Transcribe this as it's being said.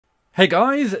Hey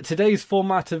guys, today's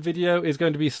format of video is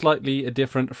going to be slightly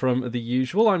different from the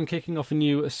usual. I'm kicking off a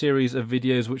new series of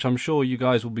videos which I'm sure you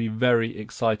guys will be very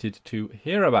excited to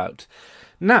hear about.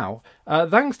 Now,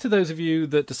 thanks to those of you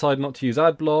that decide not to use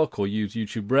AdBlock or use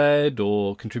YouTube Red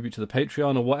or contribute to the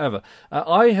Patreon or whatever,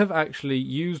 I have actually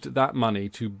used that money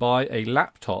to buy a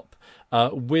laptop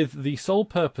with the sole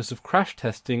purpose of crash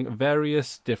testing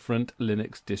various different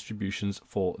Linux distributions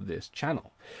for this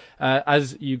channel.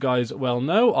 As you guys well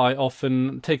know, I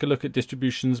often take a look at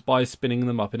distributions by spinning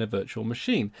them up in a virtual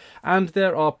machine, and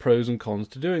there are pros and cons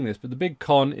to doing this, but the big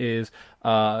con is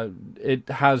it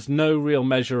has no real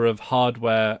measure of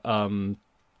hardware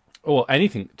or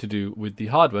anything to do with the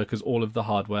hardware, because all of the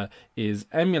hardware is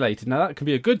emulated. Now that can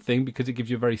be a good thing because it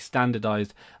gives you a very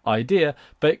standardized idea,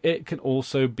 but it can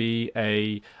also be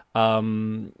a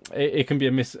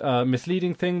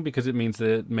misleading thing, because it means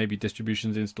that maybe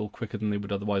distributions install quicker than they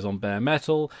would otherwise on bare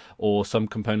metal, or some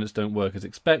components don't work as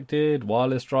expected,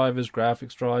 wireless drivers,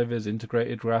 graphics drivers,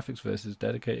 integrated graphics versus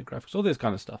dedicated graphics, all this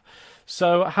kind of stuff.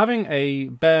 So having a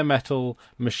bare metal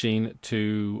machine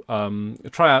to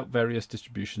try out various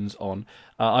distributions on,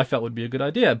 I felt would be a good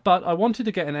idea. But I wanted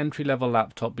to get an entry-level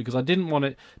laptop because I didn't want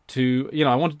it to,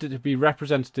 I wanted it to be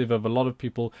representative of a lot of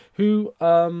people who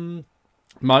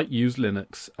might use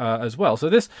Linux as well. So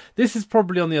this is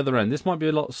probably on the other end. This might be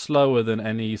a lot slower than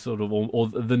any sort of, or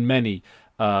than many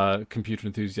computer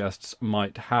enthusiasts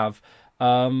might have.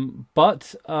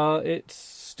 But it's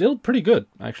still pretty good,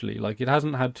 actually. Like, it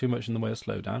hasn't had too much in the way of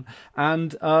slowdown,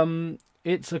 and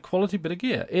it's a quality bit of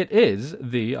gear. It is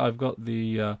I've got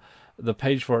the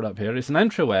page for it up here. It's an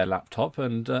Entroware laptop,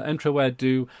 and Entroware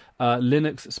do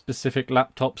Linux-specific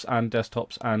laptops and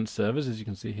desktops and servers, as you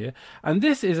can see here. And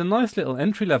this is a nice little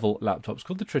entry-level laptop. It's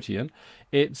called the Tritium.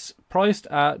 It's priced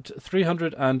at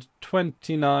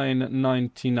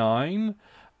 $329.99,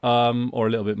 or a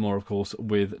little bit more, of course,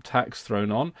 with tax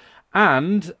thrown on.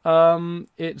 And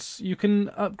you can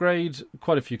upgrade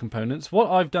quite a few components.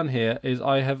 What I've done here is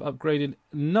I have upgraded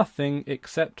nothing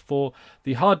except for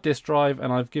the hard disk drive,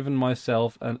 and I've given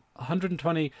myself an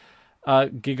 120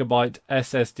 gigabyte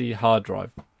SSD hard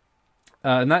drive.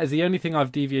 And that is the only thing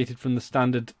I've deviated from the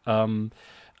standard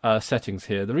settings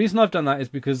here. The reason I've done that is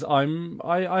because I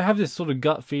have this sort of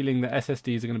gut feeling that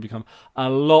SSDs are going to become a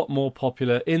lot more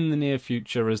popular in the near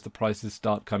future as the prices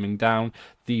start coming down.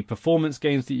 The performance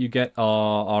gains that you get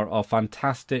are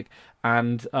fantastic,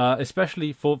 and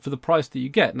especially for the price that you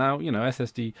get. Now,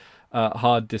 SSD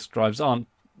hard disk drives aren't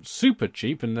super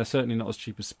cheap, and they're certainly not as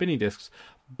cheap as spinny disks,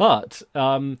 but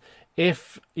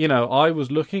if I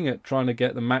was looking at trying to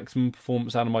get the maximum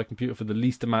performance out of my computer for the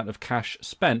least amount of cash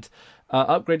spent,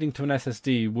 upgrading to an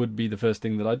SSD would be the first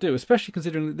thing that I do, especially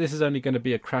considering that this is only going to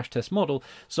be a crash test model,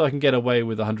 so I can get away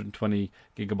with 120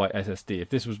 gigabyte SSD. If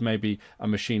this was maybe a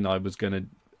machine I was going to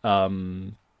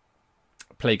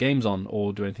play games on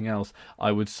or do anything else,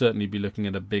 I would certainly be looking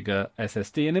at a bigger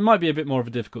SSD, and it might be a bit more of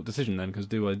a difficult decision then, because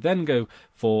do I then go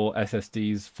for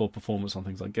SSDs for performance on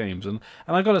things like games? And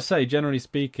I got to say, generally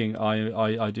speaking,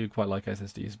 I do quite like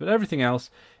SSDs, but everything else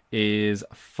is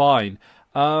fine.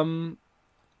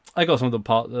 I got some of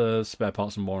the spare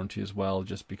parts and warranty as well,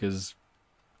 just because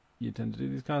you tend to do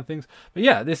these kind of things. But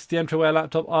yeah, this is the Entroware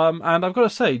laptop, and I've got to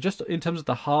say, just in terms of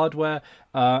the hardware,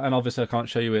 and obviously I can't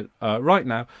show you it right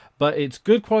now, but it's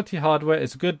good quality hardware,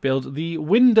 it's a good build. The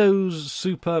Windows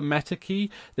Super Meta Key,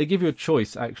 they give you a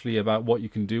choice actually about what you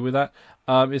can do with that.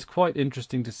 It's quite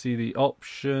interesting to see the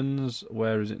options.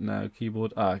 Where is it now?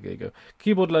 Keyboard. There you go.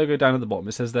 Keyboard logo down at the bottom.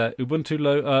 It says there Ubuntu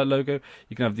logo.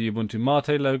 You can have the Ubuntu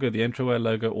Mate logo, the Entroware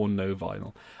logo, or no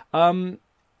vinyl.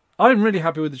 I'm really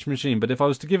happy with this machine, but if I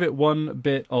was to give it one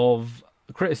bit of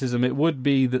criticism, it would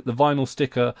be that the vinyl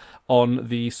sticker on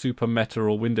the Super Meta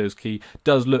or Windows key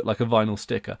does look like a vinyl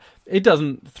sticker. It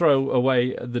doesn't throw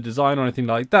away the design or anything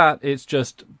like that. It's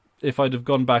just, if I'd have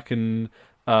gone back and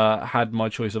had my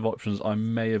choice of options, I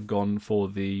may have gone for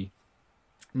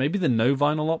maybe the no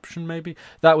vinyl option. Maybe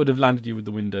that would have landed you with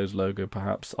the Windows logo,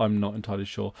 perhaps. I'm not entirely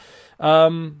sure.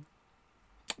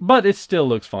 But it still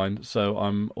looks fine, so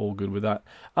I'm all good with that.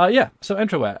 Yeah, so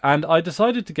Entroware. And I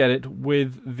decided to get it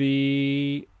with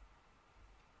the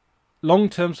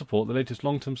long-term support, the latest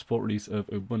long-term support release of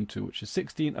Ubuntu, which is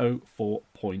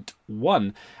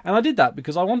 16.04.1. And I did that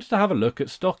because I wanted to have a look at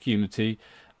stock Unity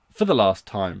for the last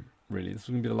time, really. This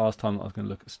was going to be the last time that I was going to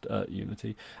look at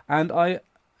Unity. And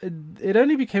it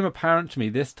only became apparent to me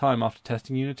this time after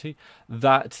testing Unity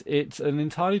that it's an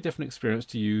entirely different experience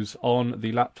to use on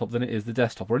the laptop than it is the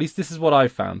desktop, or at least this is what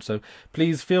I've found. So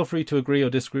please feel free to agree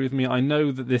or disagree with me. I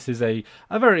know that this is a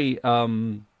very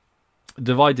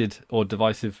divided or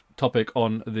divisive topic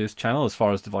on this channel as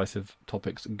far as divisive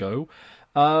topics go.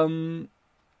 And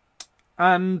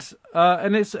it's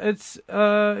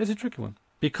a tricky one,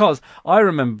 because I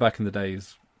remember back in the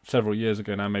days, several years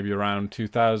ago now, maybe around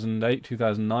 2008,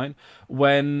 2009,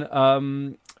 when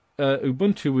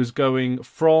Ubuntu was going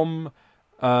from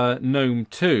GNOME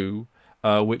 2,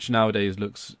 which nowadays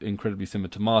looks incredibly similar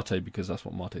to Mate, because that's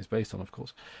what Mate is based on, of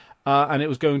course. And it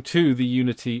was going to the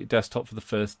Unity desktop for the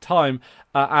first time,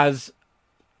 as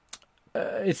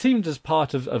it seemed as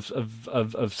part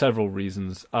of several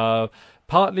reasons.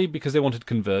 Partly because they wanted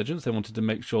convergence. They wanted to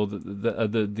make sure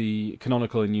that the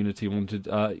Canonical and Unity wanted,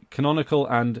 Canonical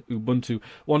and Ubuntu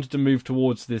wanted to move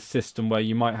towards this system where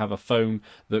you might have a phone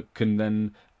that can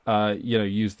then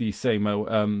use the same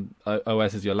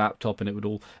OS as your laptop, and it would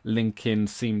all link in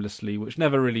seamlessly, which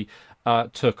never really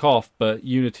took off. But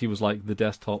Unity was like the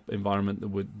desktop environment that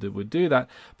would do that.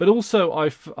 But also, I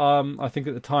think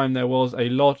at the time there was a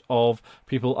lot of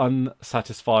people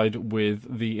unsatisfied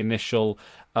with the initial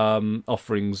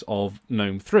offerings of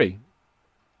GNOME 3,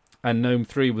 and GNOME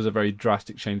 3 was a very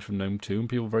drastic change from GNOME 2, and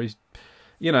people were very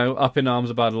up in arms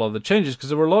about a lot of the changes, because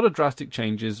there were a lot of drastic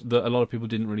changes that a lot of people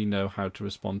didn't really know how to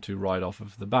respond to right off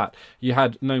of the bat. You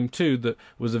had GNOME 2 that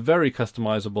was a very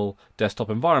customizable desktop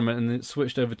environment, and it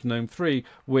switched over to GNOME 3,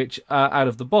 which out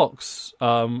of the box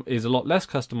is a lot less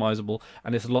customizable,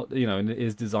 and it's a lot, and it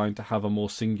is designed to have a more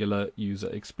singular user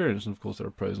experience. And of course, there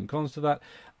are pros and cons to that.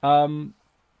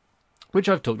 Which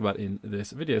I've talked about in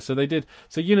this video. So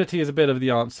Unity is a bit of the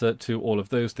answer to all of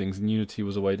those things, and Unity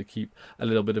was a way to keep a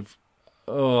little bit of,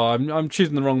 I'm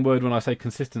choosing the wrong word when I say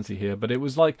consistency here, but it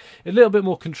was like a little bit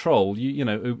more control.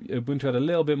 Ubuntu had a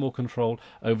little bit more control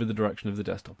over the direction of the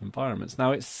desktop environments.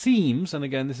 Now it seems, and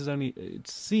again it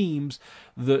seems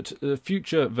that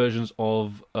future versions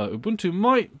of Ubuntu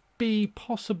might be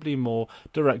possibly more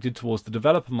directed towards the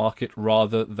developer market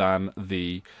rather than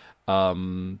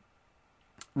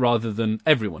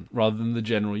everyone, rather than the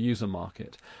general user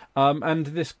market. And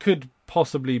this could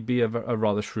possibly be a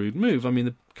rather shrewd move. I mean,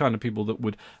 the kind of people that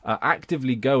would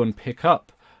actively go and pick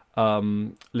up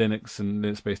Linux and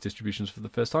Linux-based distributions for the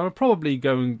first time are probably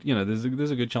going, there's a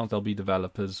good chance they'll be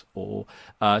developers or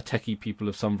techie people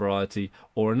of some variety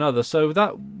or another. So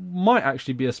that might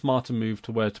actually be a smarter move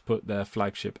to where to put their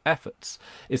flagship efforts,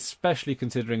 especially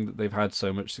considering that they've had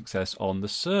so much success on the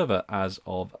server as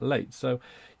of late. So,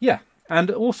 yeah. And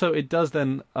also, it does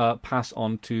then pass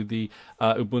on to the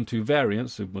Ubuntu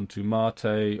variants, Ubuntu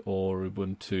Mate or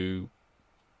Ubuntu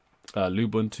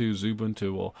Lubuntu,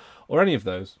 Xubuntu, or any of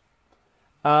those.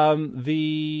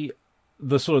 The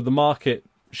sort of the market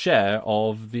share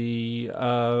of the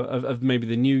of maybe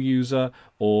the new user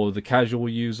or the casual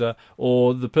user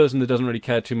or the person that doesn't really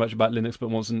care too much about Linux but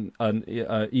wants an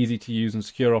easy to use and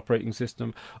secure operating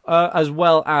system, as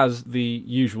well as the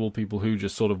usual people who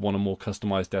just sort of want a more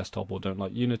customized desktop or don't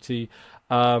like Unity,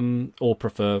 or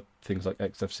prefer things like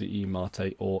XFCE,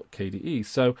 Mate, or KDE.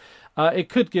 So it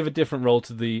could give a different role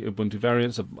to the Ubuntu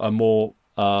variants, a more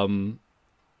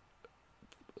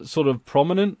sort of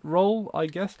prominent role, I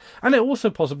guess. And it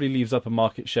also possibly leaves up a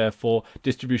market share for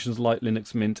distributions like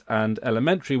Linux Mint and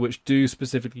Elementary, which do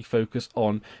specifically focus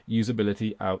on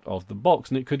usability out of the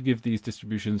box. And it could give these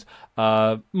distributions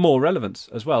more relevance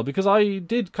as well, because I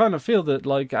did kind of feel that,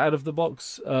 like, out of the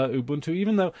box Ubuntu,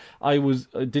 even though I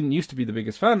didn't used to be the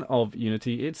biggest fan of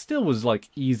Unity, it still was like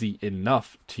easy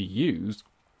enough to use.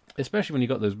 Especially when you've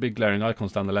got those big glaring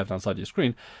icons down the left-hand side of your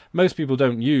screen. Most people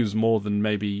don't use more than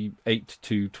maybe 8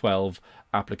 to 12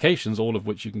 applications, all of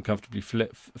which you can comfortably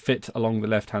fit along the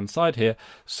left-hand side here.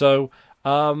 So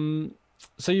so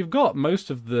you've got most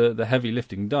of the heavy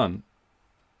lifting done.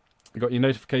 You've got your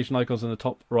notification icons on the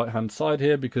top right-hand side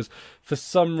here, because for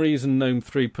some reason GNOME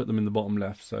 3 put them in the bottom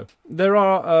left. So there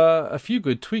are a few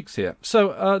good tweaks here.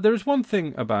 So there is one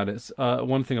thing about it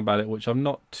which I'm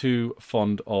not too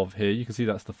fond of here. You can see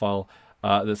that's the file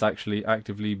that's actually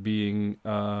actively being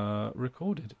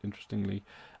recorded, interestingly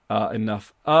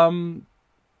enough. But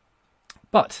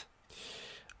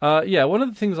yeah, one of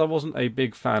the things I wasn't a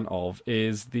big fan of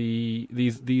is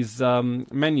these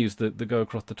menus that go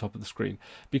across the top of the screen,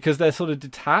 because they're sort of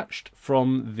detached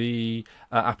from the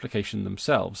application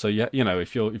themselves. So yeah,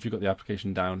 if you've got the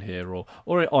application down here or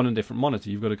on a different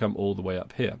monitor, you've got to come all the way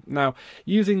up here. Now,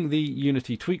 using the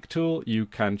Unity tweak tool, you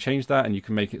can change that, and you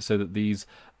can make it so that these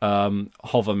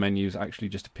hover menus actually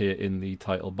just appear in the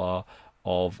title bar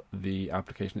of the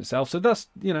application itself. So that's,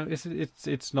 you know,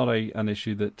 it's not an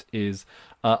issue that is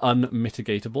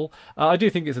unmitigatable. I do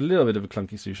think it's a little bit of a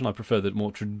clunky solution. I prefer the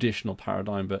more traditional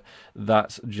paradigm, but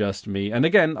that's just me. And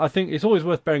again, I think it's always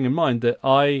worth bearing in mind that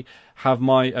I have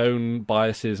my own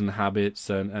biases and habits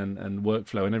and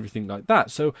workflow and everything like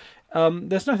that. So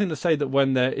there's nothing to say that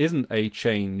when there isn't a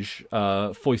change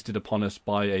foisted upon us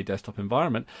by a desktop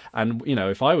environment, and you know,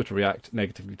 if I were to react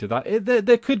negatively to that,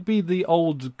 there could be the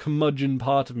old curmudgeon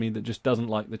part of me that just doesn't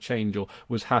like the change or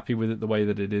was happy with it the way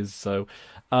that it is. So,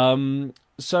 there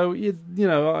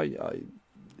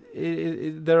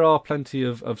are plenty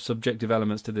of subjective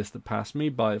elements to this that pass me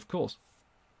by, of course.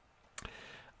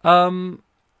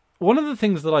 One of the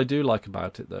things that I do like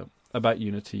about it, though, about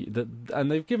Unity,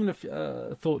 and they've given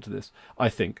a thought to this, I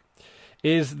think,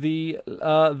 is the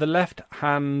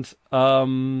left-hand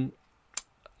icons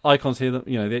here. That,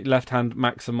 you know, the left-hand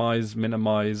maximize,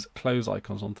 minimize, close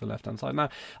icons onto the left-hand side. Now,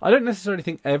 I don't necessarily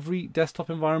think every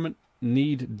desktop environment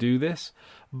need do this,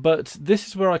 but this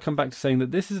is where I come back to saying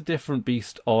that this is a different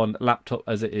beast on laptop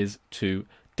as it is to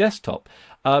desktop,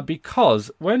 because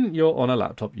when you're on a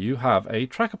laptop you have a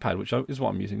tracker pad, which is what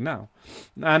I'm using now,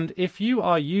 and if you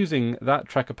are using that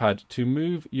tracker pad to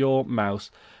move your mouse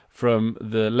from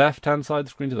the left hand side of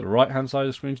the screen to the right hand side of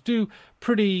the screen to do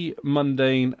pretty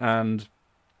mundane and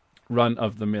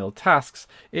run-of-the-mill tasks,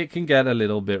 it can get a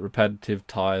little bit repetitive,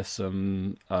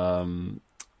 tiresome, sort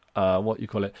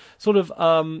of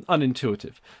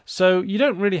unintuitive. So you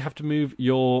don't really have to move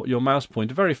your mouse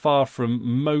pointer very far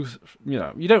from most,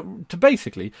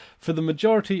 basically, for the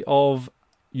majority of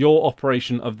your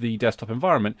operation of the desktop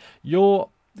environment, your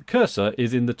cursor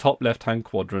is in the top left-hand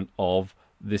quadrant of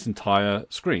this entire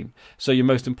screen. So your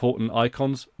most important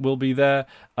icons will be there.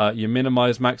 Your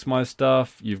minimize, maximize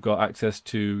stuff. You've got access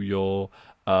to your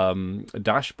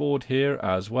dashboard here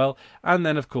as well, and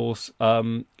then of course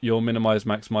your minimize,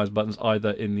 maximize buttons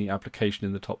either in the application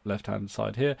in the top left hand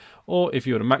side here, or if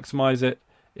you were to maximize it,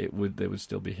 they would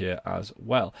still be here as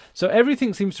well. So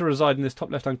everything seems to reside in this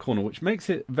top left hand corner, which makes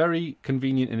it very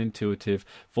convenient and intuitive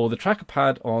for the tracker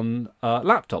pad on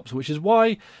laptops, which is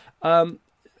why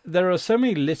there are so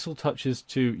many little touches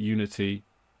to Unity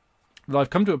that I've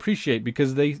come to appreciate,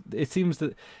 because it seems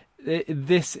that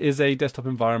this is a desktop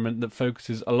environment that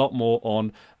focuses a lot more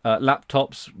on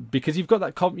laptops, because you've got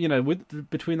that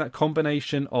between that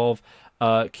combination of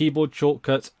keyboard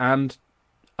shortcuts and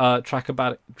tracker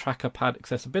pad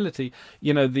accessibility,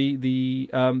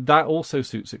 that also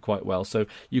suits it quite well. So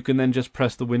you can then just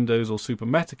press the Windows or Super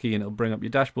Meta key and it'll bring up your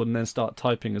dashboard and then start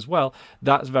typing as well.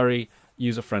 That's very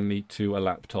user-friendly to a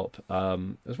laptop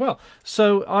as well.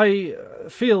 So I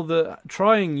feel that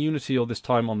trying Unity all this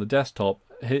time on the desktop,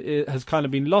 it has kind of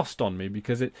been lost on me,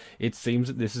 because it seems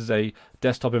that this is a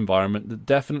desktop environment that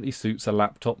definitely suits a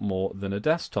laptop more than a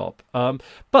desktop.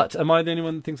 But am I the only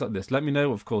one that thinks like this? Let me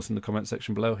know, of course, in the comment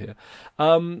section below here.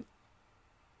 I'm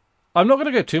not going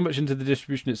to go too much into the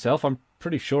distribution itself. I'm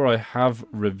pretty sure I have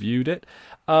reviewed it.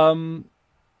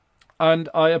 And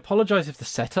I apologise if the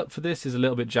setup for this is a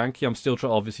little bit janky. I'm still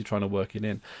obviously trying to work it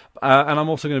in. And I'm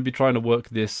also going to be trying to work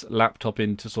this laptop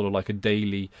into sort of like a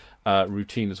daily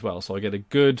routine as well. So I get a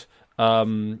good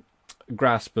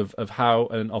grasp of how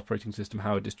an operating system,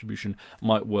 how a distribution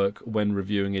might work when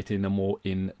reviewing it in a more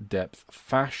in-depth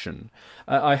fashion.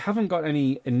 I haven't got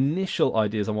any initial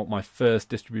ideas on what my first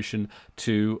distribution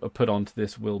to put onto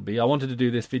this will be. I wanted to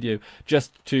do this video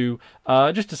just to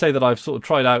say that I've sort of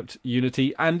tried out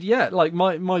Unity, and yeah, like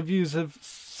my views have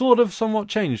sort of somewhat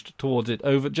changed towards it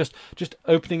over just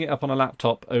opening it up on a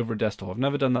laptop over a desktop. I've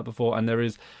never done that before, and there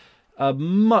is a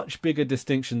much bigger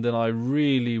distinction than I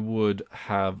really would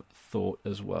have thought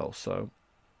as well. So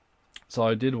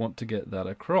I did want to get that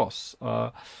across.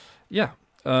 My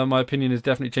opinion is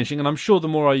definitely changing, and I'm sure the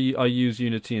more I use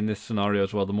Unity in this scenario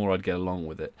as well, the more I'd get along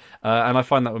with it. And I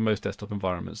find that with most desktop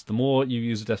environments, the more you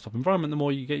use a desktop environment, the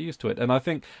more you get used to it. And I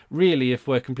think really, if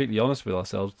we're completely honest with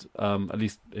ourselves, at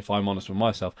least if I'm honest with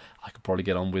myself, I could probably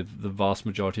get on with the vast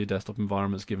majority of desktop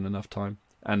environments given enough time,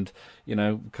 and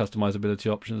customizability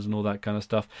options and all that kind of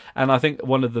stuff. And I think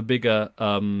one of the bigger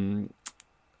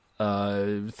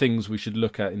things we should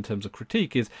look at in terms of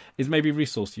critique is maybe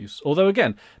resource use. Although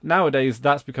again, nowadays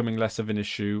that's becoming less of an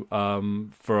issue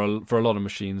for a lot of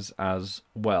machines as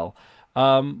well.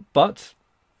 But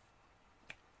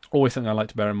always something I like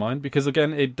to bear in mind, because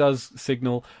again, it does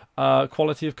signal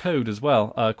quality of code as well.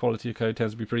 Quality of code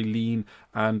tends to be pretty lean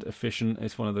and efficient.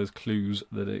 It's one of those clues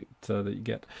that that you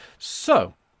get.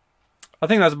 So I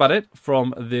think that's about it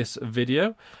from this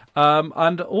video.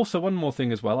 And also one more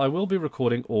thing as well, I will be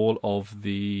recording all of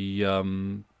the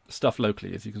stuff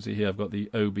locally. As you can see here, I've got the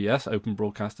OBS, Open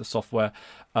Broadcaster software,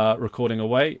 recording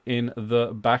away in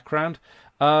the background.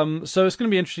 So it's going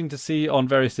to be interesting to see on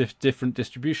various different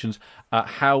distributions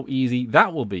how easy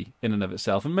that will be in and of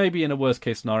itself. And maybe in a worst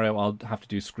case scenario, I'll have to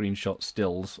do screenshot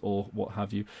stills or what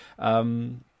have you.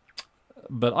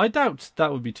 But I doubt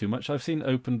that would be too much. I've seen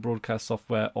open broadcast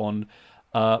software on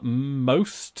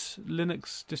most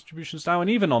Linux distributions now, and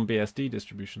even on BSD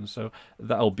distributions. So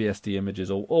that old BSD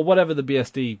images or whatever the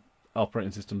BSD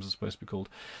operating systems are supposed to be called.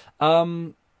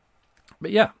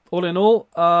 But yeah, all in all,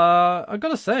 I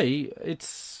gotta say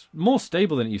it's more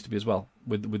stable than it used to be as well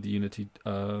with the Unity.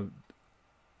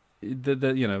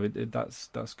 That's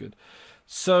good.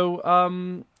 So,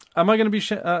 am I going to be?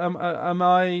 Am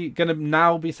I going to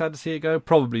now be sad to see it go?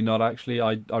 Probably not. Actually,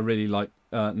 I really like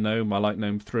GNOME. I like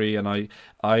GNOME 3, and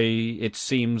it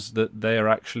seems that they are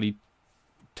actually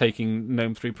taking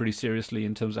GNOME 3 pretty seriously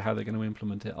in terms of how they're going to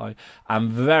implement it. I am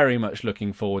very much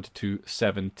looking forward to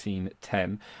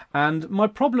 17.10. And my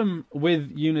problem with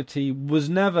Unity was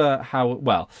never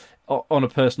on a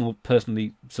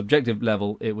personally subjective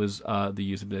level, it was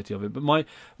the usability of it. But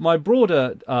my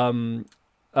broader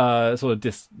sort of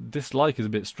dislike is a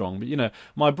bit strong, but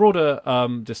my broader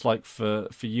dislike for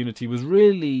Unity was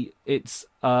really its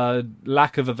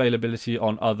lack of availability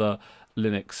on other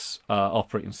Linux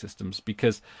operating systems,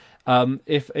 because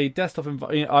if a desktop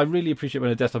I really appreciate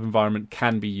when a desktop environment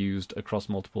can be used across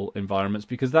multiple environments,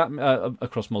 because that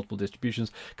across multiple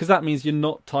distributions, because that means you're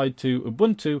not tied to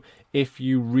Ubuntu if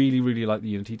you really, really like the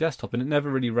Unity desktop. And it never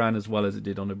really ran as well as it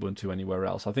did on Ubuntu anywhere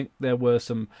else. I think there were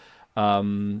some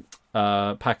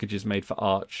packages made for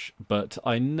Arch, but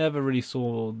I never really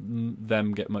saw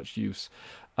them get much use.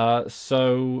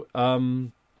 So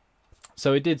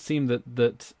it did seem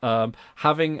that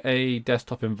having a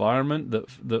desktop environment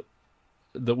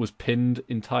that was pinned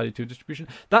entirely to a distribution,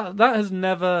 that has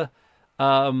never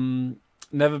been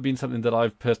something that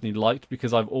I've personally liked,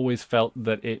 because I've always felt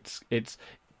that it's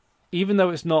even though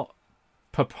it's not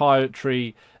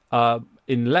proprietary like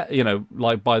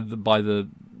by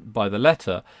the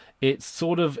letter, it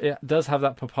does have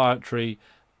that proprietary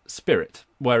spirit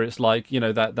where it's like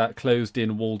that closed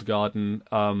in walled garden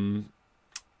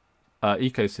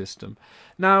ecosystem.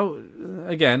 Now,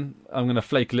 again, I'm going to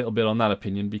flake a little bit on that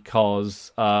opinion,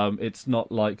 because it's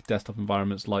not like desktop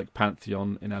environments like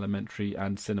Pantheon in Elementary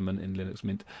and Cinnamon in Linux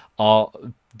Mint are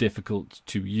difficult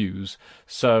to use.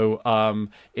 So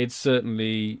it's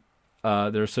certainly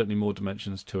there are certainly more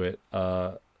dimensions to it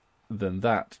than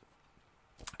that.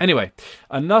 Anyway,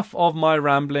 enough of my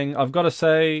rambling. I've got to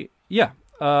say, yeah.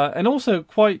 And also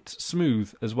quite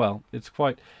smooth as well. It's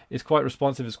quite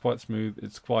responsive. It's quite smooth.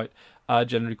 It's quite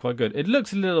generally quite good. It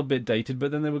looks a little bit dated, but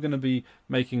then they were going to be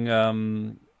making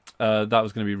that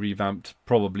was going to be revamped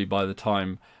probably by the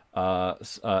time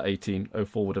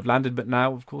 1804 would have landed. But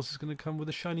now, of course, it's going to come with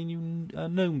a shiny new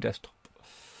GNOME desktop.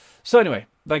 So anyway,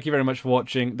 thank you very much for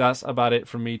watching. That's about it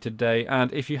from me today.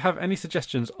 And if you have any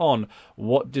suggestions on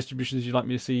what distributions you'd like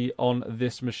me to see on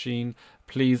this machine,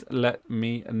 please let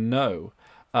me know.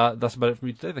 That's about it for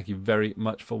me today. Thank you very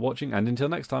much for watching. And until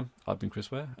next time, I've been Chris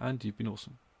Ware, and you've been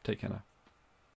awesome. Take care now.